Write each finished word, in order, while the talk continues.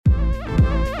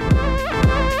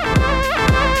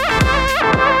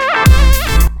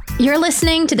You're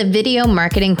listening to the Video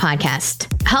Marketing Podcast,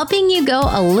 helping you go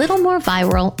a little more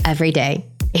viral every day.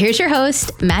 Here's your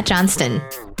host, Matt Johnston.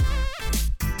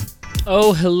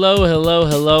 Oh,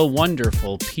 hello,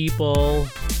 wonderful people.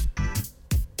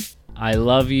 I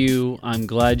love you. I'm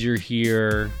glad you're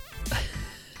here.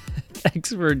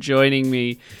 Thanks for joining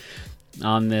me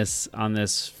on this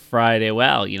Friday.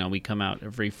 Well, we come out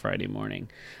every Friday morning.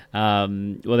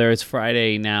 Whether it's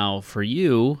Friday now for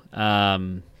you,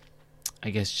 I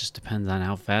guess it just depends on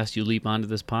how fast you leap onto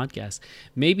this podcast.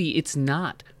 Maybe it's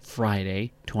not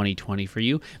Friday 2020 for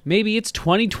you. Maybe it's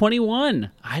 2021.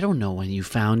 I don't know when you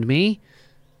found me.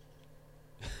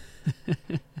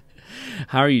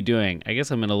 How are you doing? I guess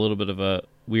I'm in a little bit of a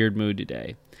weird mood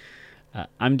today.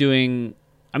 I'm doing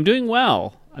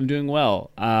well.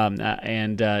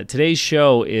 And today's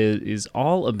show is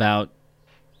all about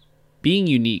being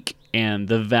unique and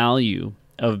the value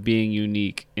of being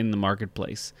unique in the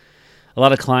marketplace. A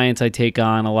lot of clients I take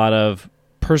on, a lot of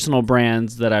personal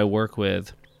brands that I work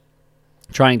with,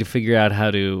 trying to figure out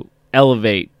how to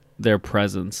elevate their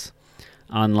presence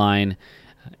online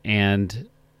and,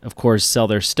 of course, sell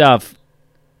their stuff.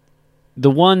 The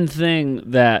one thing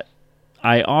that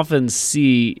I often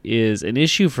see is an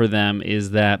issue for them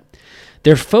is that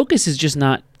their focus is just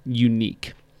not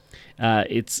unique.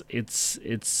 It's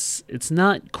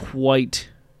not quite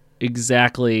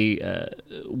exactly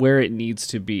where it needs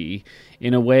to be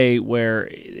in a way where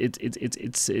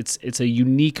it's a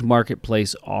unique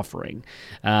marketplace offering.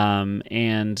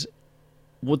 And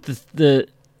what the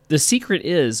secret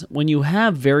is, when you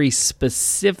have very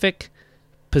specific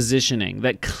positioning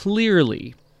that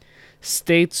clearly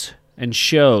states and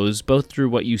shows both through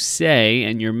what you say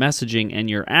and your messaging and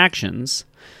your actions,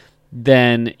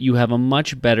 then you have a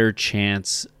much better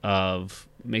chance of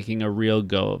making a real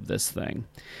go of this thing.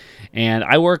 And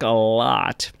I work a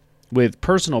lot with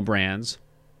personal brands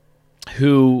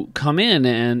who come in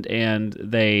and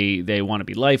they want to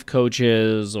be life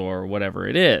coaches or whatever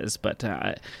it is, but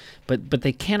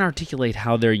they can't articulate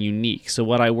how they're unique. So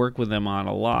what I work with them on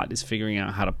a lot is figuring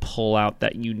out how to pull out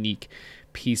that unique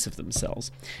piece of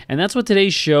themselves. And that's what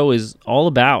today's show is all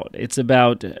about. It's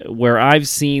about where I've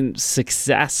seen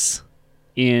success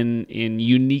in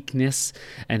uniqueness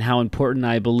and how important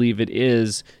I believe it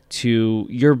is to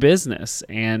your business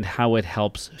and how it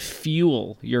helps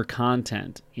fuel your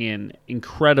content in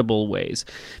incredible ways.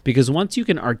 Because once you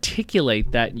can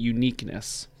articulate that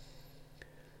uniqueness,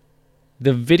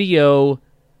 the video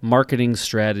marketing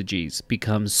strategies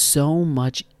become so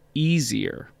much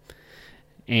easier.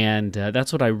 And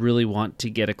that's what I really want to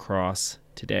get across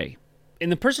today. In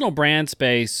the personal brand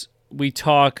space, we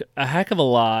talk a heck of a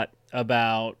lot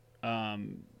about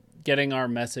getting our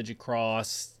message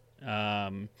across,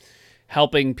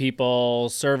 helping people,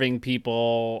 serving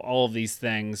people, all of these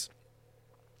things.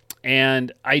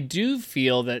 And I do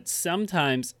feel that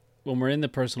sometimes when we're in the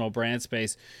personal brand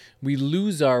space, we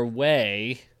lose our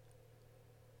way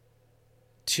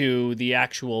to the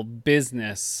actual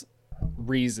business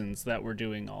reasons that we're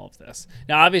doing all of this.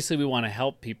 Now, obviously, we want to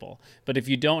help people, but if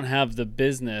you don't have the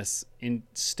business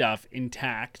stuff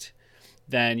intact,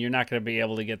 then you're not going to be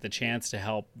able to get the chance to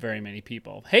help very many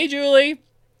people. Hey, Julie!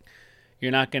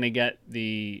 You're not going to get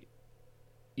you're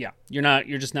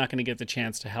just not going to get the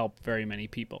chance to help very many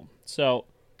people. So,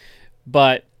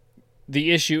 but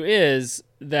the issue is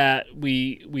that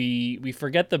we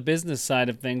forget the business side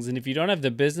of things, and if you don't have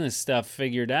the business stuff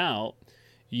figured out,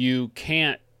 you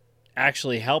can't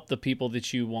actually help the people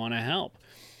that you want to help.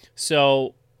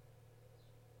 So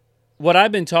what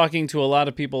I've been talking to a lot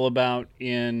of people about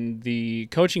in the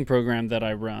coaching program that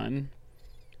I run,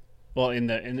 well, in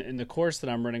the course that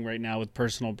I'm running right now with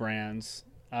personal brands,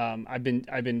 I've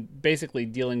been basically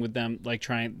dealing with them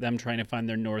trying to find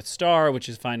their North Star, which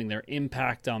is finding their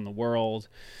impact on the world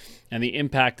and the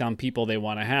impact on people they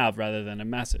want to have rather than a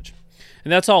message.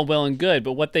 And that's all well and good,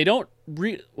 but what they don't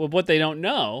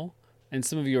know, and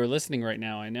some of you are listening right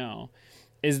now, I know,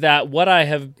 is that what I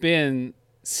have been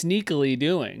sneakily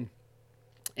doing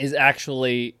is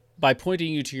actually, by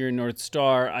pointing you to your North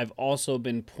Star, I've also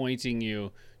been pointing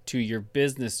you to your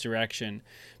business direction,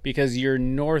 because your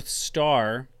North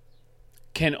Star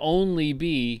can only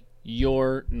be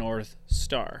your North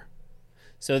Star.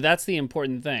 So that's the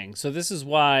important thing. So this is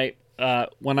why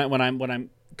when I'm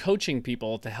coaching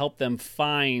people to help them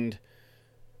find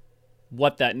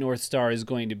what that North Star is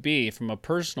going to be from a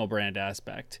personal brand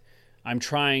aspect, I'm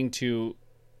trying to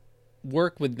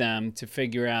work with them to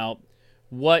figure out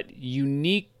what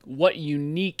unique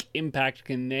impact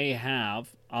can they have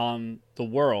on the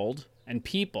world and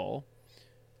people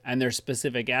and their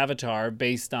specific avatar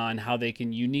based on how they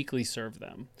can uniquely serve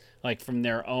them, like from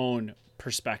their own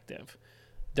perspective,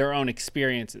 their own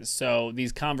experiences. So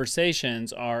these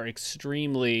conversations are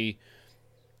extremely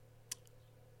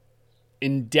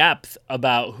in depth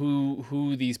about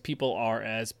who these people are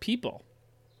as people,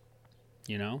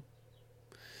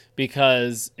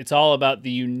 because it's all about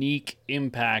the unique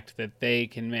impact that they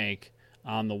can make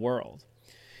on the world.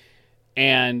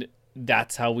 And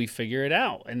that's how we figure it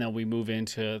out. And then we move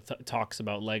into talks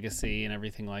about legacy and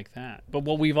everything like that. But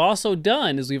what we've also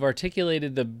done is we've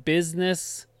articulated the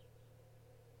business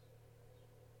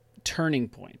turning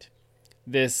point,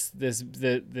 the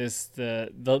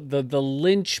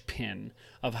linchpin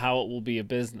of how it will be a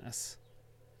business,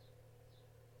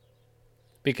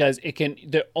 because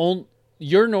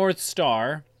your North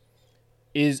Star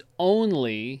is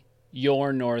only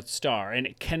your North Star, and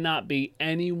it cannot be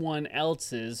anyone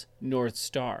else's North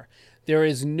Star. There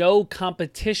is no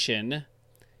competition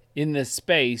in this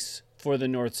space for the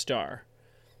North Star,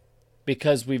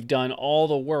 because we've done all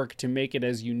the work to make it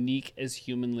as unique as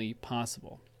humanly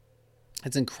possible.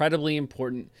 It's incredibly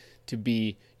important to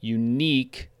be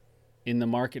unique in the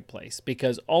marketplace,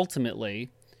 because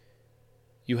ultimately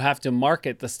you have to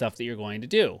market the stuff that you're going to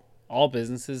do. All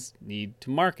businesses need to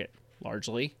market,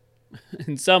 largely,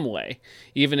 in some way.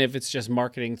 Even if it's just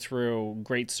marketing through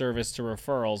great service to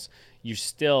referrals, there's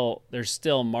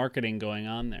still marketing going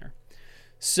on there.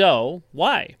 So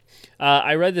why?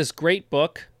 I read this great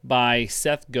book by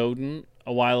Seth Godin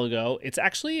a while ago. It's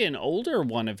actually an older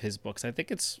one of his books. I'm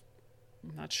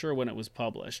not sure when it was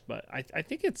published, but I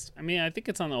think it's on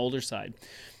the older side.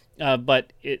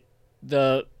 But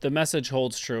the message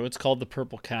holds true. It's called The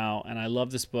Purple Cow, and I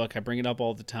love this book. I bring it up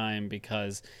all the time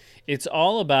because it's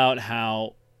all about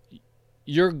how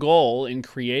your goal in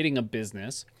creating a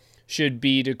business should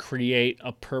be to create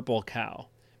a purple cow,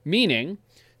 meaning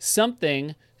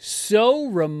something so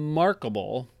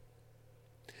remarkable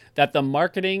that the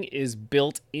marketing is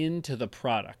built into the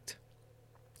product.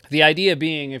 The idea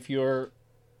being, if you're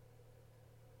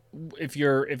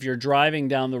driving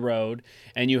down the road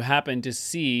and you happen to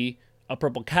see a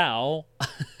purple cow,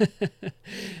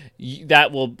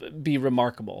 that will be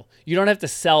remarkable. You don't have to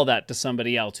sell that to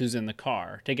somebody else who's in the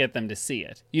car to get them to see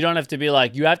it. You don't have to be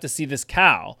like, you have to see this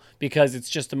cow because it's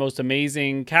just the most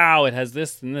amazing cow. It has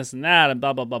this and this and that and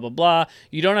blah, blah, blah, blah, blah.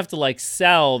 You don't have to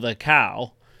sell the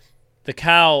cow. The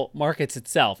cow markets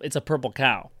itself. It's a purple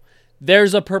cow.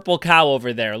 There's a purple cow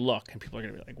over there. Look. And people are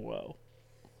going to be like, whoa.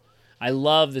 I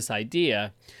love this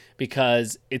idea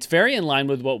because it's very in line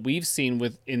with what we've seen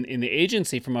in the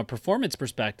agency from a performance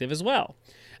perspective as well.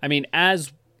 I mean,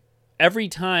 as every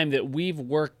time that we've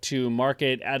worked to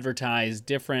market, advertise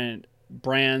different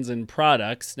brands and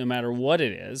products, no matter what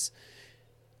it is,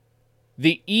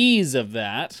 the ease of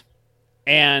that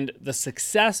and the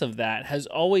success of that has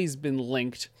always been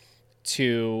linked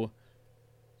to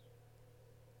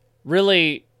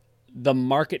really the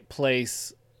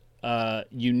marketplace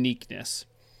uniqueness,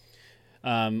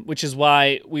 which is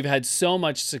why we've had so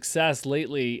much success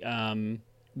lately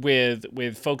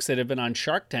with folks that have been on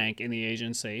Shark Tank in the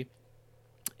agency,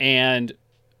 and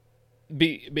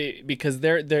because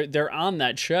they're on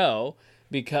that show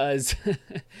because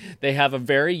they have a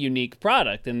very unique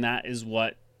product, and that is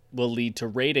what will lead to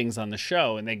ratings on the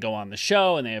show. And they go on the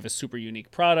show and they have a super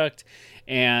unique product,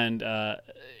 and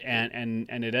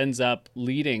it ends up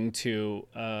leading to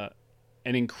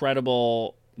an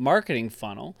incredible marketing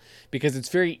funnel, because it's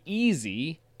very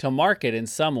easy to market in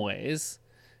some ways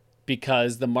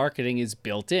because the marketing is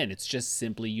built in. It's just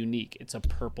simply unique. It's a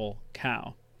purple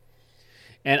cow.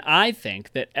 And I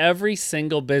think that every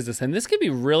single business, and this can be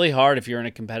really hard if you're in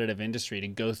a competitive industry to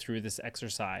go through this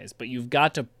exercise, but you've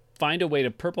got to find a way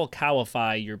to purple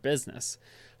cowify your business.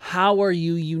 How are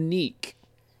you unique?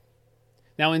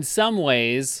 Now, in some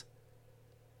ways,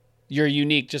 you're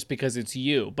unique just because it's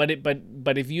you. But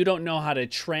if you don't know how to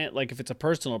if it's a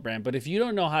personal brand, but if you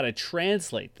don't know how to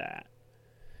translate that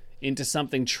into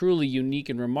something truly unique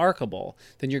and remarkable,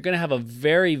 then you're going to have a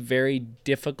very, very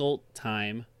difficult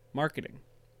time marketing.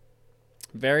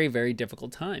 Very, very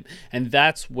difficult time. And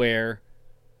that's where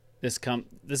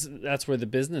that's where the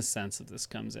business sense of this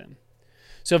comes in.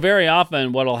 So very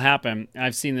often what'll happen,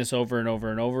 I've seen this over and over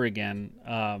and over again.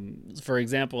 For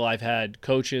example, I've had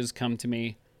coaches come to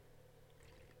me,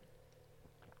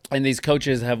 and these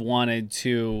coaches have wanted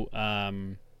to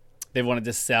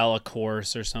sell a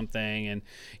course or something. And,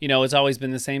 it's always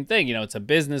been the same thing. It's a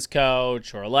business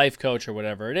coach or a life coach or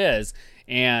whatever it is.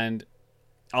 And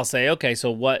I'll say, okay,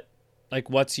 so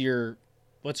what's your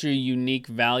unique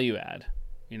value add?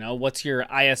 What's your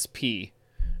ISP?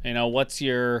 What's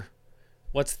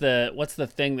the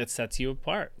thing that sets you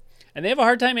apart? And they have a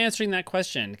hard time answering that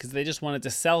question because they just wanted to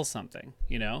sell something,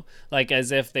 like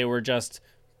as if they were just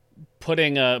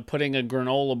putting a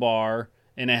granola bar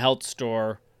in a health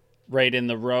store right in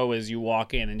the row as you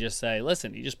walk in and just say,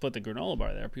 listen, you just put the granola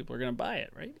bar there, people are going to buy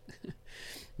it, right?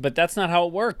 But that's not how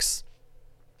it works,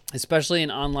 especially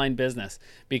in online business,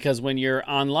 because when you're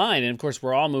online, and of course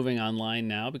we're all moving online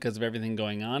now because of everything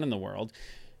going on in the world,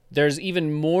 there's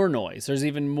even more noise, there's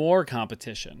even more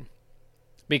competition,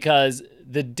 because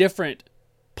the different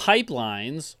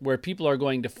pipelines where people are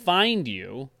going to find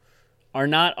you are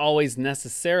not always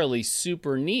necessarily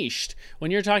super niched.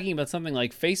 When you're talking about something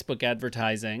like Facebook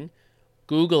advertising,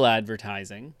 Google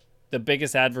advertising, the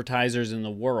biggest advertisers in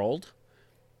the world,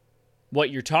 what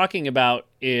you're talking about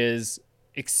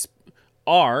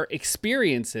are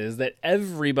experiences that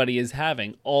everybody is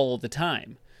having all the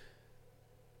time.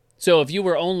 So if you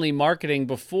were only marketing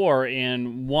before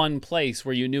in one place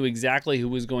where you knew exactly who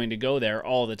was going to go there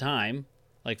all the time,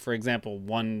 like for example,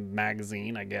 one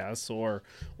magazine, I guess, or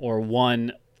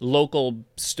one local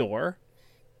store,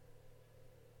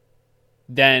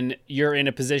 then you're in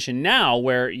a position now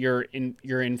where you're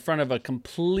in front of a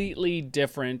completely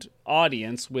different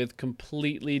audience with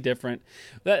completely different.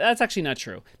 That's actually not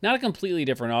true. Not a completely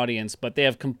different audience, but they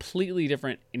have completely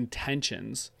different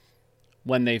intentions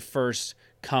when they first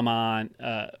come on,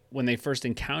 when they first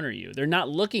encounter you. They're not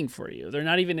looking for you. They're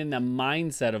not even in the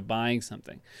mindset of buying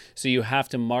something. So you have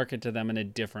to market to them in a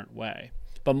different way.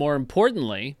 But more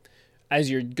importantly,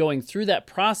 as you're going through that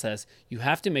process, you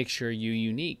have to make sure you're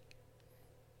unique.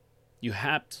 You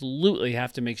absolutely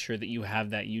have to make sure that you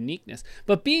have that uniqueness.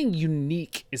 But being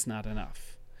unique is not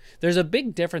enough. There's a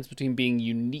big difference between being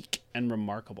unique and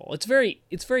remarkable. It's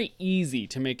very easy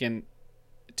to make an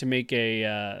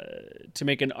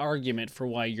argument for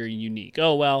why you're unique.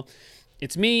 Oh, well,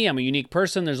 it's me. I'm a unique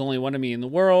person. There's only one of me in the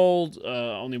world.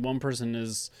 Only one person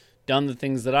has done the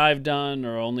things that I've done,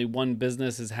 or only one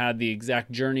business has had the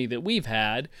exact journey that we've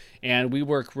had, and we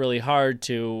work really hard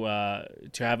to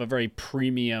have a very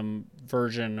premium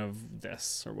version of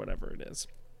this, or whatever it is.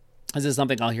 This is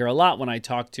something I'll hear a lot when I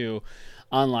talk to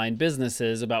online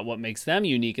businesses about what makes them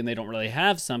unique, and they don't really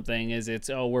have something. Is it's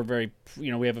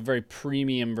we have a very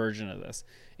premium version of this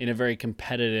in a very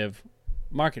competitive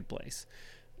marketplace.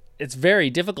 It's very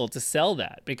difficult to sell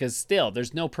that because still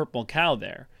there's no purple cow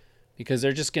there, because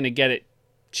they're just going to get it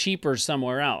cheaper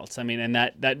somewhere else. I mean, and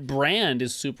that brand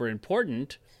is super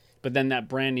important, but then that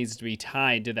brand needs to be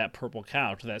tied to that purple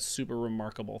cow, to that super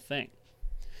remarkable thing.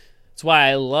 That's why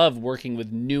I love working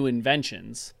with new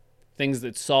inventions, things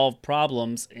that solve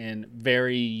problems in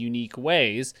very unique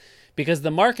ways, because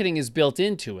the marketing is built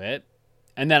into it,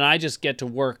 and then I just get to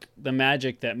work the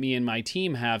magic that me and my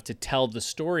team have to tell the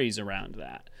stories around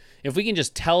that. If we can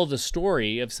just tell the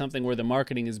story of something where the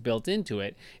marketing is built into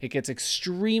it, it gets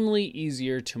extremely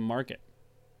easier to market.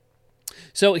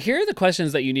 So here are the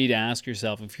questions that you need to ask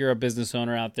yourself if you're a business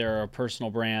owner out there or a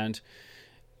personal brand,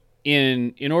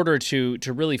 in order to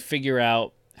really figure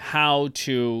out how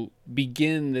to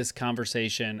begin this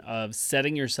conversation of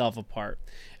setting yourself apart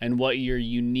and what your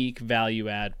unique value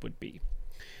add would be.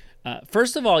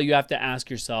 First of all, you have to ask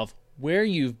yourself where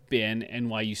you've been and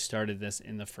why you started this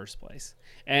in the first place.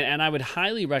 And I would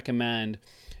highly recommend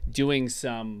doing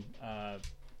some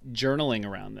journaling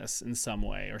around this in some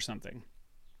way or something.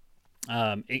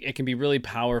 It can be really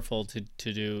powerful to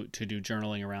do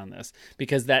journaling around this,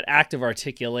 because that act of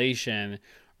articulation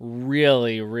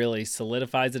really, really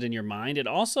solidifies it in your mind. It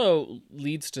also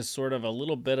leads to sort of a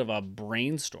little bit of a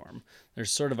brainstorm.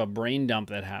 There's sort of a brain dump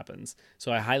that happens.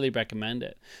 So I highly recommend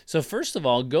it. So first of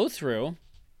all, go through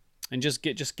and just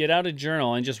get out a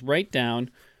journal and just write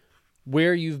down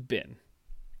where you've been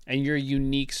and your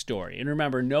unique story. And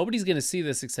remember, nobody's going to see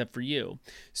this except for you.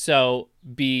 So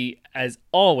be, as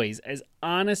always, as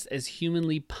honest as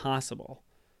humanly possible.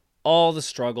 All the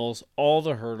struggles, all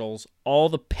the hurdles, all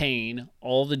the pain,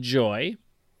 all the joy,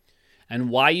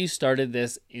 and why you started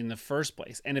this in the first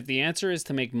place. And if the answer is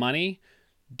to make money,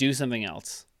 do something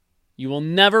else. You will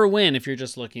never win if you're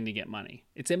just looking to get money.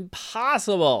 It's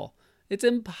impossible. It's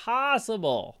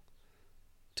impossible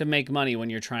to make money when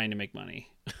you're trying to make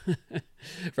money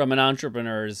from an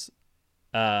entrepreneur's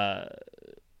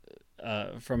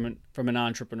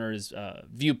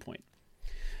viewpoint.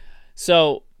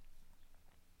 So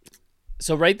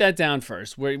write that down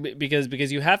first,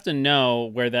 because you have to know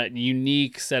where that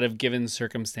unique set of given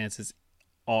circumstances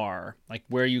are, like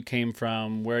where you came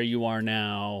from, where you are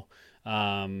now,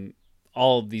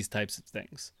 all of these types of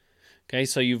things. Okay,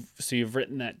 so you've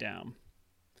written that down.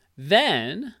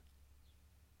 Then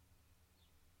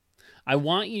I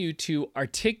want you to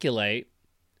articulate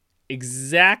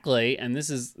exactly, and this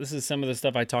is some of the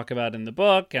stuff I talk about in the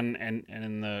book and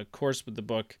in the course with the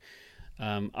book,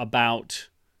 about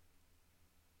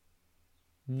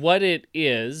what it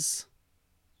is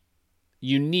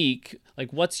unique,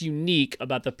 like what's unique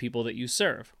about the people that you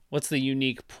serve. What's the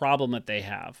unique problem that they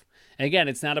have? And again,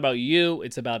 it's not about you,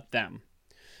 it's about them.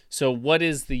 So what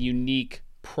is the unique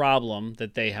problem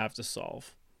that they have to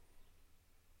solve?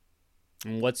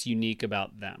 And what's unique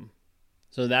about them?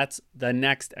 So that's the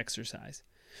next exercise.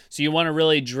 So you want to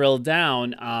really drill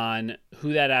down on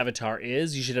who that avatar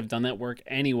is. You should have done that work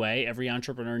anyway. Every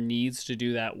entrepreneur needs to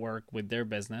do that work with their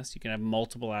business. You can have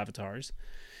multiple avatars,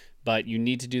 but you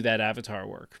need to do that avatar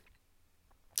work.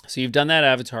 So you've done that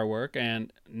avatar work,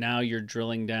 and now you're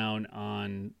drilling down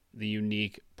on the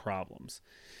unique problems.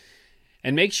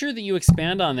 And make sure that you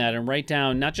expand on that and write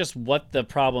down not just what the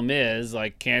problem is,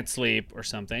 like can't sleep or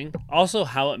something, also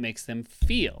how it makes them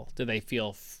feel. Do they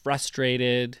feel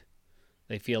frustrated? Do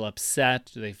they feel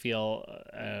upset? Do they feel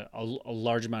a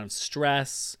large amount of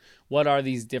stress? What are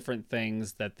these different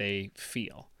things that they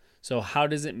feel? So how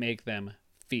does it make them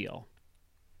feel?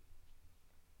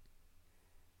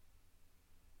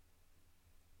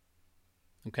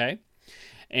 Okay?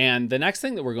 And the next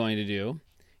thing that we're going to do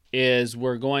is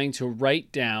we're going to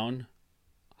write down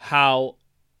how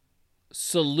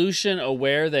solution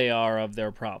aware they are of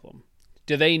their problem.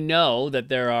 Do they know that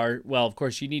there are, well, of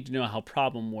course, you need to know how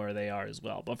problem aware they are as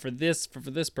well. But for this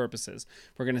purposes,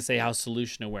 we're going to say how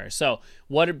solution aware. So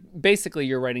basically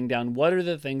you're writing down what are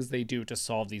the things they do to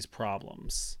solve these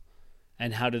problems,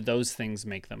 and how do those things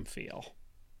make them feel?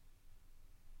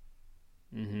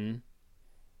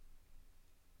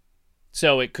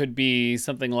 So it could be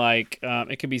something like,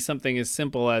 it could be something as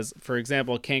simple as, for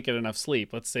example, can't get enough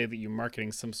sleep. Let's say that you're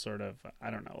marketing some sort of,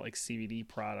 I don't know, like CBD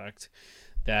product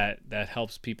that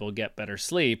helps people get better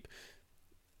sleep.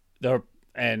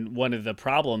 And one of the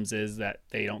problems is that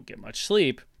they don't get much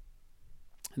sleep.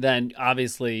 Then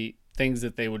obviously things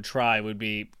that they would try would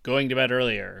be going to bed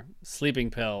earlier, sleeping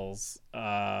pills,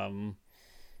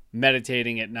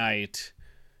 meditating at night,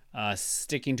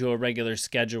 sticking to a regular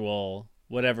schedule,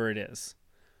 whatever it is.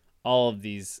 All of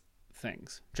these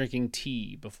things. Drinking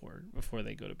tea before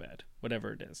they go to bed,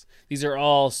 whatever it is. These are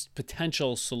all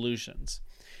potential solutions.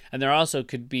 And there also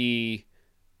could be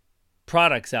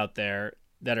products out there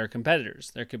that are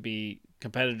competitors. There could be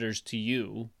competitors to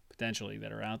you, potentially,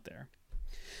 that are out there.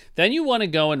 Then you want to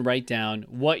go and write down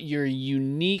what your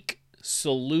unique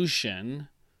solution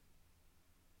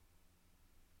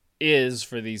is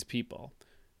for these people.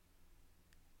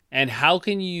 And how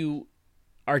can you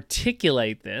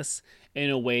articulate this in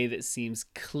a way that seems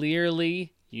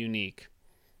clearly unique?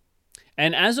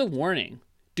 And as a warning,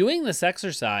 doing this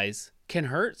exercise can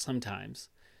hurt sometimes,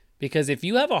 because if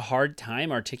you have a hard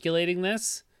time articulating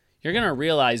this, you're going to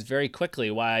realize very quickly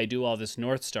why I do all this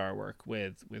North Star work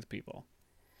with people.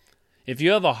 If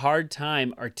you have a hard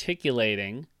time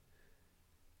articulating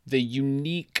the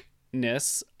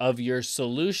uniqueness of your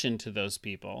solution to those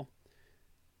people,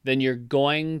 then you're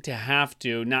going to have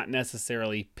to not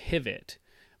necessarily pivot,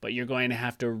 but you're going to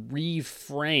have to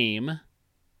reframe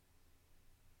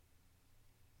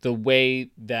the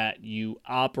way that you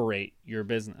operate your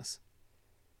business.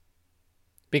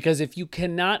 Because if you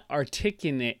cannot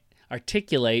articulate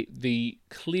the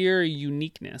clear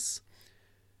uniqueness,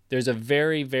 there's a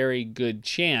very, very good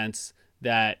chance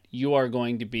that you are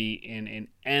going to be in an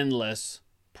endless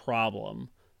problem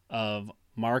of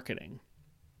marketing.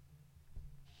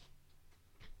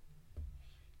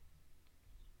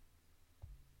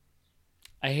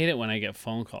 I hate it when I get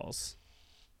phone calls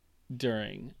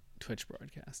during Twitch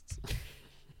broadcasts,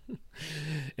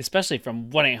 especially from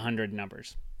 1-800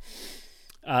 numbers.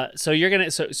 So you're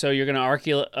gonna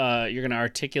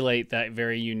articulate that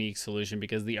very unique solution,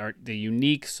 because the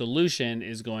unique solution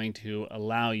is going to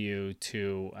allow you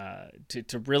to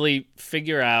really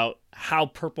figure out how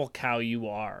purple cow you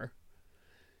are.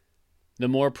 The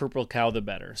more purple cow, the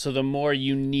better. So the more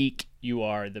unique you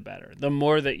are, the better. The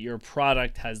more that your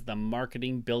product has the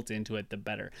marketing built into it, the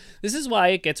better. This is why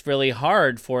it gets really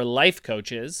hard for life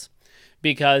coaches,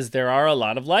 because there are a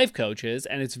lot of life coaches,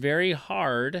 and it's very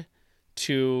hard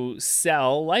to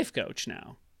sell life coach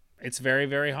now. It's very,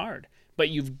 very hard. But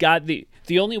you've got the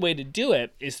only way to do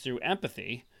it is through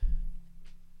empathy.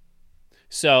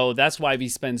 So that's why we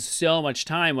spend so much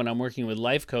time when I'm working with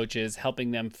life coaches,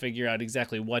 helping them figure out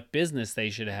exactly what business they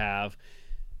should have,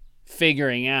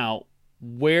 figuring out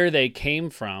where they came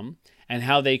from and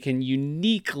how they can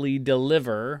uniquely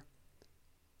deliver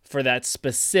for that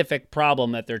specific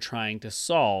problem that they're trying to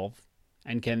solve,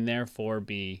 and can therefore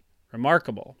be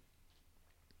remarkable.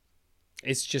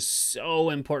 It's just so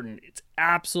important. It's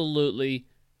absolutely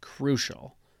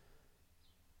crucial.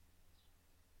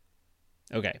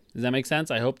 Okay, does that make sense?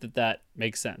 I hope that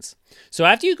makes sense. So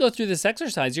after you go through this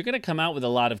exercise, you're going to come out with a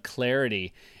lot of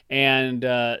clarity. And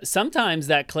sometimes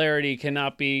that clarity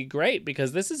cannot be great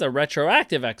because this is a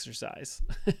retroactive exercise.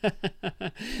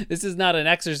 This is not an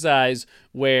exercise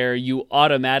where you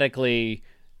automatically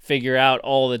figure out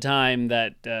all the time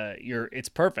that it's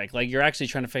perfect. Like you're actually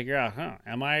trying to figure out,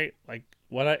 am I like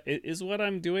what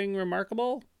I'm doing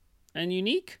remarkable and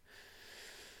unique?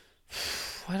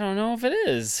 I don't know if it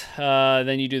is.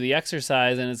 Then you do the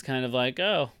exercise and it's kind of like,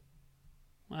 oh,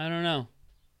 I don't know.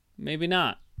 Maybe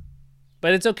not.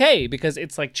 But it's okay because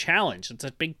it's like challenge. It's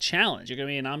a big challenge. You're going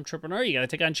to be an entrepreneur. You got to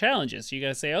take on challenges. So you got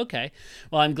to say, okay,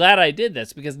 well, I'm glad I did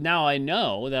this because now I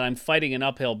know that I'm fighting an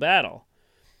uphill battle.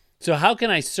 So how can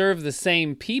I serve the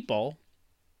same people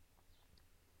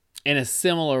in a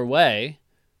similar way,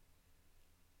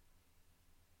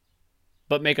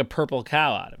 but make a purple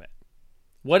cow out of it?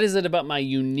 What is it about my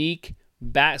unique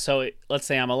so let's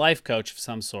say I'm a life coach of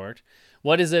some sort.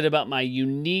 What is it about my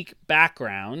unique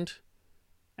background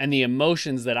and the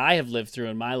emotions that I have lived through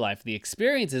in my life, the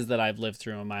experiences that I've lived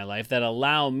through in my life that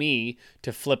allow me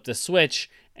to flip the switch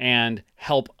and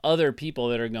help other people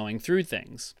that are going through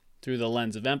things through the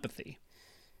lens of empathy?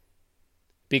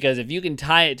 Because if you can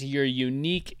tie it to your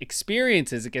unique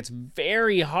experiences, it gets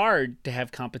very hard to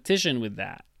have competition with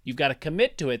that. You've got to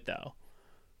commit to it, though.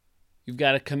 You've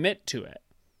got to commit to it.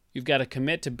 You've got to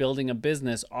commit to building a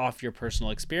business off your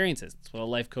personal experiences. That's what a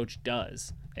life coach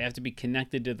does. They have to be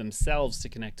connected to themselves to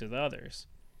connect with others.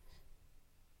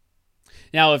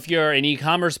 Now, if you're an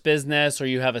e-commerce business or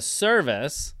you have a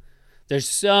service, there's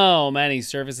so many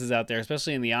services out there,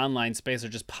 especially in the online space, are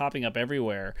just popping up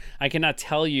everywhere. I cannot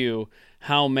tell you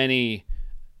how many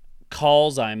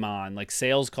calls I'm on, like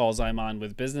sales calls I'm on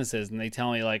with businesses, and they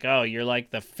tell me like, "Oh, you're like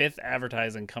the 5th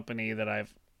advertising company that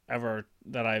I've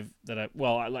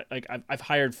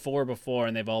hired 4 before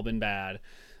and they've all been bad."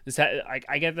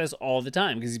 I get this all the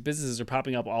time because these businesses are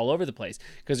popping up all over the place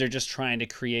because they're just trying to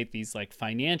create these like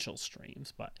financial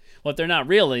streams. But what they're not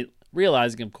really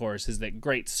realizing, of course, is that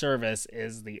great service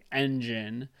is the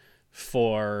engine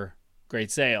for great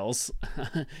sales.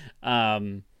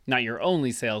 Not your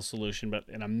only sales solution, but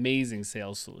an amazing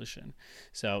sales solution.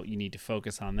 So you need to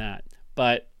focus on that.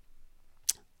 But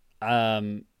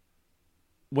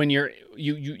when you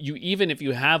even if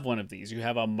you have one of these, you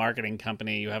have a marketing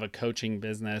company, you have a coaching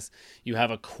business, you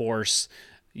have a course,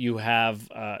 you have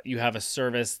a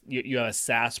service, you have a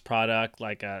SaaS product,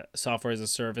 like a software as a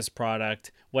service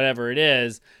product, whatever it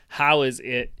is, how is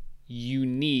it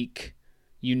uniquely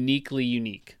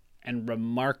unique and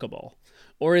remarkable?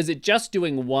 Or is it just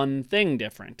doing one thing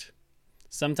different?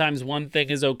 Sometimes one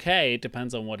thing is okay. It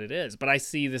depends on what it is. But I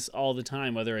see this all the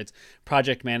time, whether it's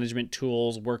project management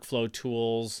tools, workflow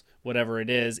tools, whatever it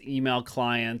is, email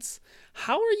clients.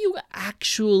 How are you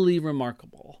actually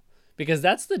remarkable? Because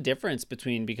that's the difference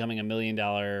between becoming a $1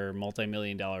 million,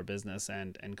 multi-million-dollar business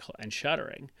and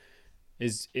shuttering,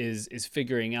 is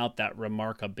figuring out that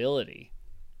remarkability.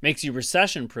 Makes you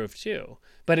recession-proof too.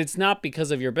 But it's not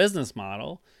because of your business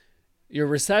model. You're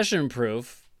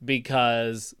recession-proof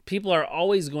because people are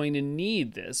always going to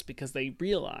need this because they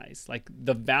realize like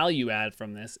the value add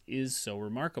from this is so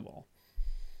remarkable.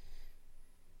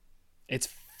 It's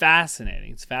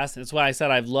fascinating. That's why I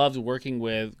said I've loved working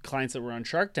with clients that were on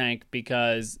Shark Tank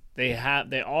because they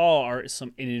all are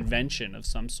an invention of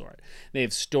some sort. They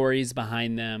have stories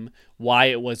behind them, why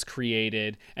it was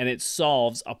created, and it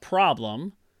solves a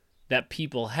problem that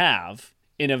people have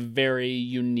in a very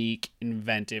unique,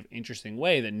 inventive, interesting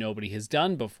way that nobody has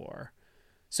done before.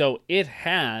 So it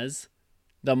has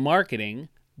the marketing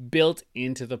built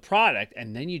into the product,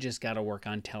 and then you just got to work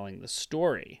on telling the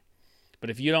story. But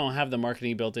if you don't have the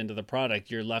marketing built into the product,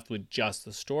 you're left with just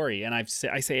the story. And I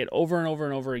say it over and over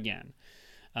and over again,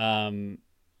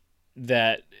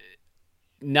 that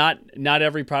not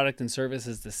every product and service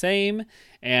is the same.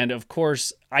 And of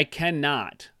course, I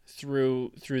cannot,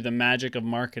 through the magic of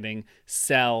marketing,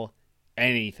 sell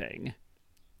anything.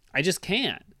 I just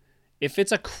can't. If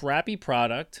it's a crappy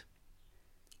product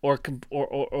or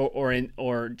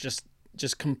just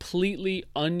completely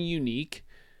ununique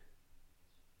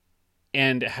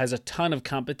and has a ton of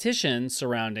competition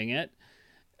surrounding it,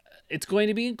 it's going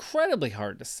to be incredibly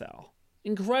hard to sell.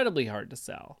 Incredibly hard to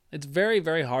sell. It's very,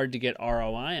 very hard to get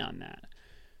ROI on that.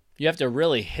 You have to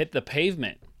really hit the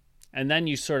pavement. And then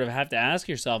you sort of have to ask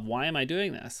yourself, why am I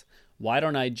doing this? Why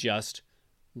don't I just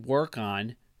work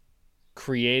on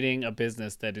creating a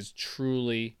business that is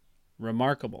truly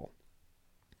remarkable?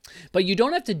 But you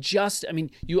don't have to just,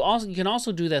 you can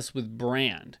also do this with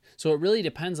brand. So it really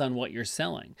depends on what you're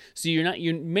selling. So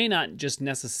you may not just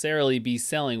necessarily be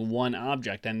selling one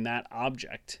object and that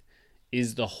object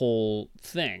is the whole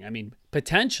thing.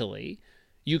 Potentially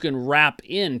you can wrap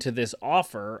into this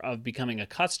offer of becoming a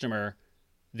customer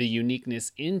the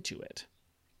uniqueness into it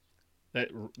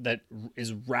that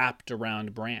is wrapped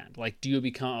around brand. Like, do you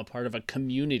become a part of a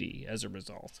community as a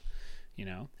result?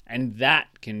 And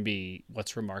that can be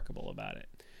what's remarkable about it.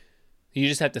 You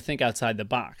just have to think outside the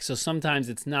box. So sometimes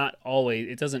it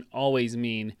doesn't always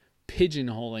mean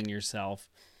pigeonholing yourself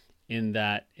in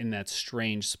that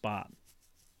strange spot.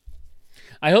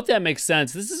 I hope that makes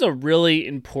sense. This is a really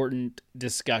important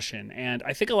discussion, and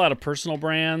I think a lot of personal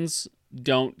brands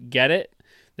don't get it.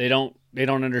 They don't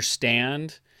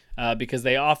understand because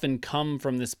they often come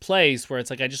from this place where it's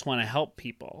like, I just want to help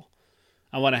people.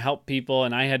 I want to help people,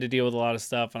 and I had to deal with a lot of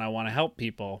stuff, and I want to help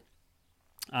people.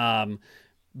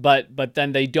 But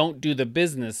then they don't do the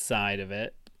business side of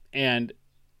it. And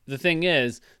the thing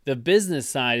is, the business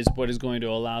side is what is going to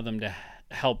allow them to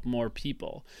help more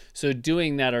people. So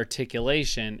doing that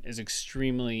articulation is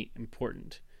extremely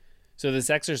important. So this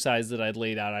exercise that I'd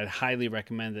laid out, I'd highly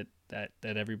recommend that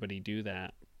everybody do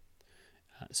that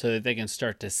so that they can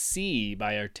start to see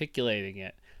by articulating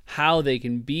it how they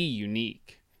can be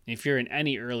unique. If you're in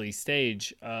any early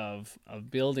stage of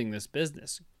building this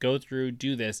business, go through,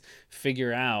 do this,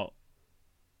 figure out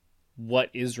what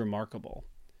is remarkable.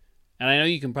 And I know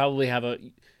you can probably have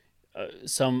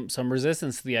some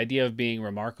resistance to the idea of being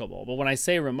remarkable. But when I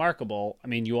say remarkable,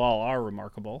 you all are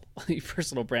remarkable. You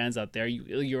personal brands out there,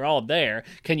 you're all there.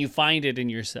 Can you find it in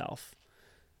yourself?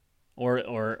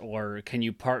 Or can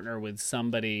you partner with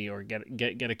somebody or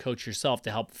get a coach yourself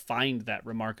to help find that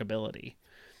remarkability?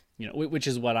 Which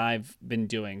is what I've been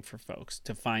doing for folks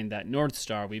to find that North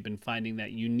Star. We've been finding that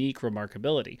unique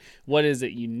remarkability. What is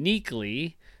it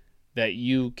uniquely that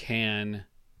you can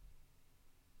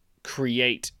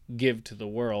create, give to the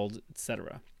world,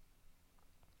 etc.?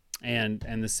 And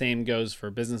the same goes for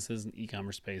businesses and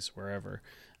e-commerce space, wherever,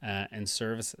 and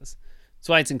services. That's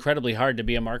why it's incredibly hard to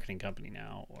be a marketing company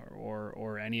now,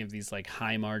 or any of these like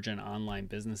high margin online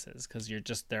businesses, because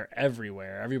they're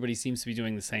everywhere. Everybody seems to be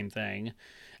doing the same thing.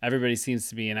 Everybody seems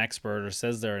to be an expert or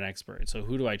says they're an expert. So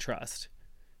who do I trust?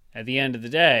 At the end of the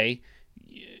day,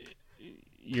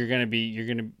 you're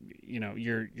gonna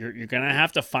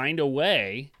have to find a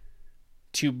way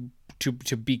to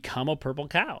become a purple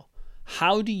cow.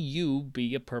 How do you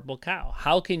be a purple cow?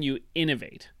 How can you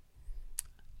innovate?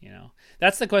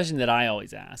 That's the question that I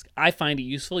always ask. I find it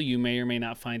useful. You may or may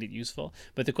not find it useful.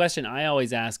 But the question I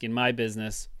always ask in my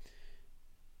business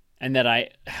and that I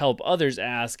help others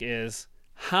ask is,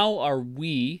 how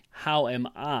am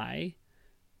I,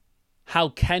 how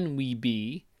can we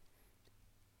be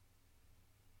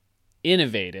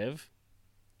innovative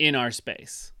in our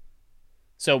space?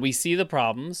 So we see the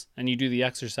problems, and you do the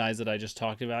exercise that I just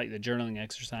talked about, the journaling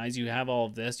exercise. You have all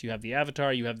of this. You have the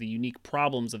avatar. You have the unique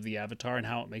problems of the avatar and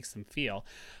how it makes them feel.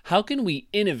 How can we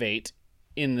innovate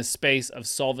in the space of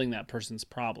solving that person's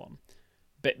problem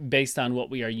based on what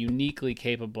we are uniquely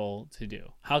capable to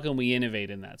do? How can we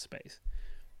innovate in that space?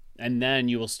 And then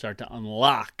you will start to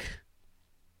unlock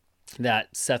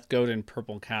that Seth Godin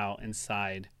purple cow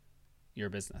inside your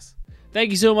business. Thank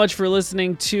you so much for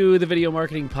listening to the Video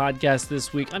Marketing Podcast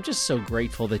this week. I'm just so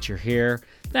grateful that you're here.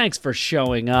 Thanks for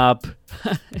showing up.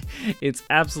 It's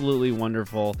absolutely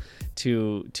wonderful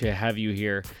to have you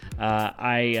here.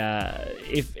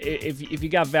 If you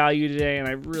got value today, and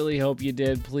I really hope you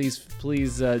did, please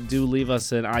do leave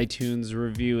us an iTunes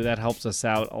review. That helps us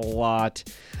out a lot.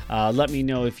 Let me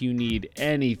know if you need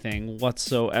anything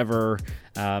whatsoever.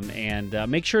 And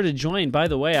make sure to join. By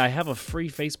the way, I have a free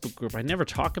Facebook group. I never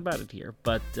talk about it here,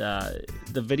 but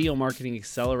the Video Marketing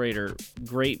Accelerator,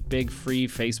 great big free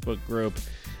Facebook group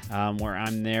where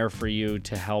I'm there for you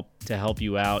to help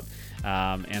you out.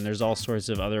 And there's all sorts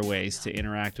of other ways to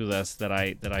interact with us that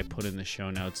I put in the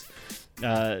show notes.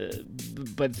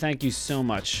 But thank you so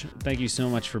much. Thank you so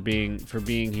much for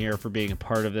being here, for being a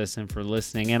part of this, and for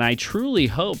listening. And I truly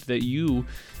hope that you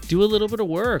do a little bit of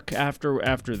work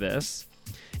after this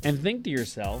and think to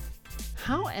yourself,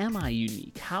 how am I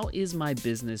unique? How is my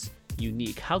business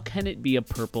unique? How can it be a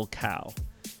purple cow?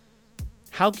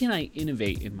 How can I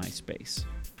innovate in my space?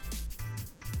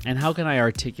 And how can I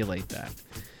articulate that?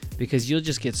 Because you'll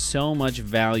just get so much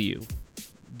value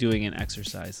doing an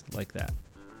exercise like that.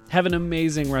 Have an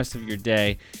amazing rest of your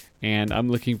day, and I'm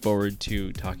looking forward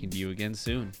to talking to you again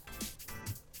soon.